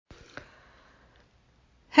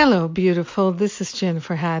Hello, beautiful. This is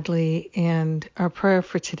Jennifer Hadley, and our prayer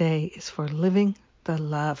for today is for living the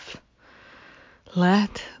love.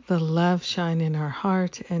 Let the love shine in our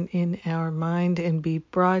heart and in our mind and be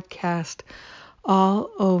broadcast all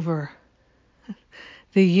over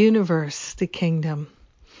the universe, the kingdom.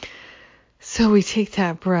 So we take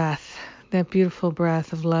that breath, that beautiful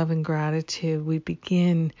breath of love and gratitude. We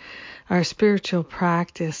begin our spiritual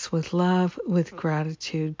practice with love, with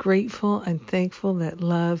gratitude, grateful and thankful that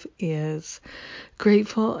love is,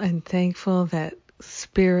 grateful and thankful that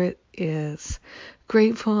spirit is,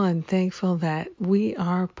 grateful and thankful that we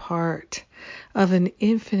are part of an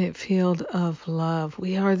infinite field of love.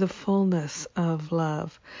 We are the fullness of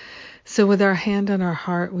love. So with our hand on our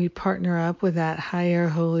heart, we partner up with that higher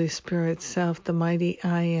Holy Spirit self, the mighty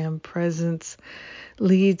I Am presence,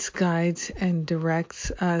 leads, guides, and directs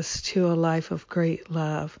us to a life of great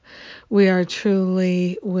love. We are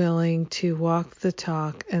truly willing to walk the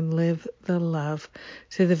talk and live the love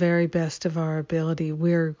to the very best of our ability.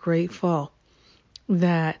 We're grateful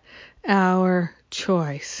that our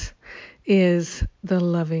choice is the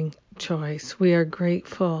loving choice. We are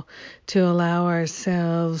grateful to allow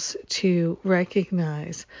ourselves to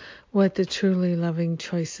recognize what the truly loving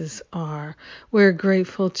choices are. We're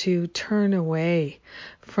grateful to turn away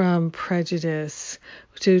from prejudice,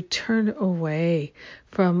 to turn away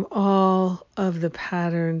from all of the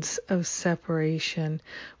patterns of separation.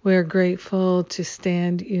 We're grateful to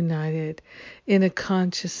stand united in a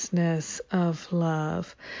consciousness of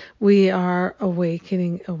love. We are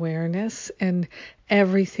awakening awareness, and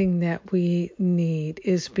everything that we need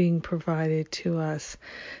is being provided to us.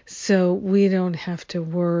 So we don't have to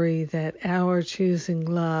worry that our choosing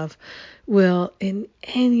love will in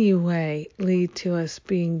any way lead to us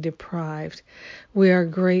being deprived. We are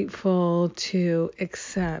grateful to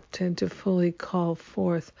accept and to fully call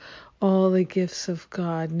forth all the gifts of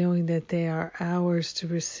God, knowing that they are ours to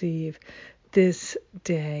receive this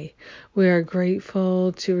day. We are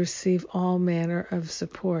grateful to receive all manner of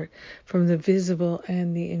support from the visible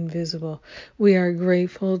and the invisible. We are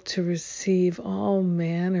grateful to receive all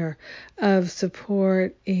manner of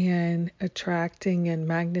support in attracting and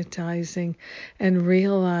magnetizing and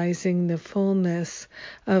realizing the fullness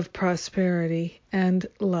of prosperity and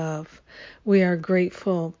love. We are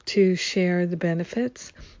grateful to share the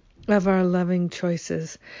benefits of our loving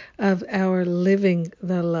choices, of our living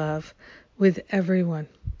the love with everyone,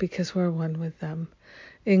 because we're one with them.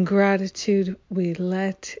 In gratitude, we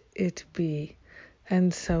let it be.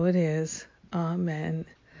 And so it is. Amen.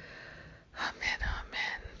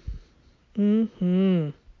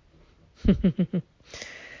 Amen. Amen.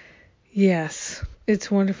 Yes, it's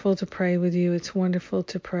wonderful to pray with you. It's wonderful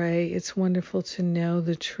to pray. It's wonderful to know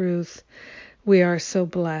the truth. We are so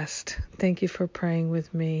blessed. Thank you for praying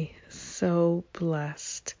with me. So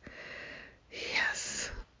blessed. Yes.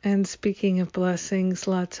 And speaking of blessings,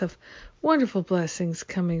 lots of wonderful blessings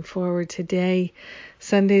coming forward today.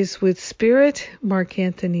 Sundays with Spirit, Mark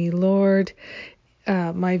Anthony Lord.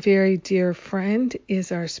 My very dear friend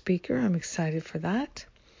is our speaker. I'm excited for that.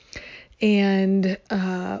 And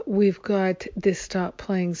we've got this Stop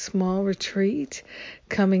Playing Small retreat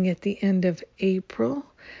coming at the end of April.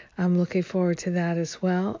 I'm looking forward to that as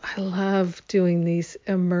well. I love doing these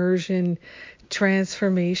immersion,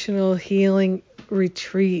 transformational healing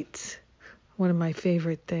retreats. One of my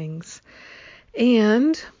favorite things.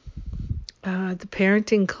 And the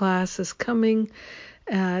parenting class is coming.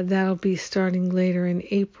 That'll be starting later in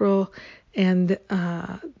April. And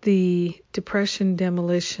the Depression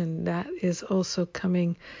Demolition, that is also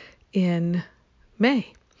coming in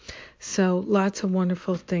May. So lots of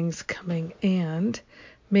wonderful things coming. And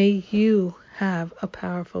may you have a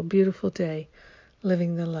powerful, beautiful day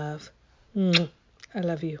living the love. I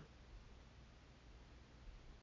love you.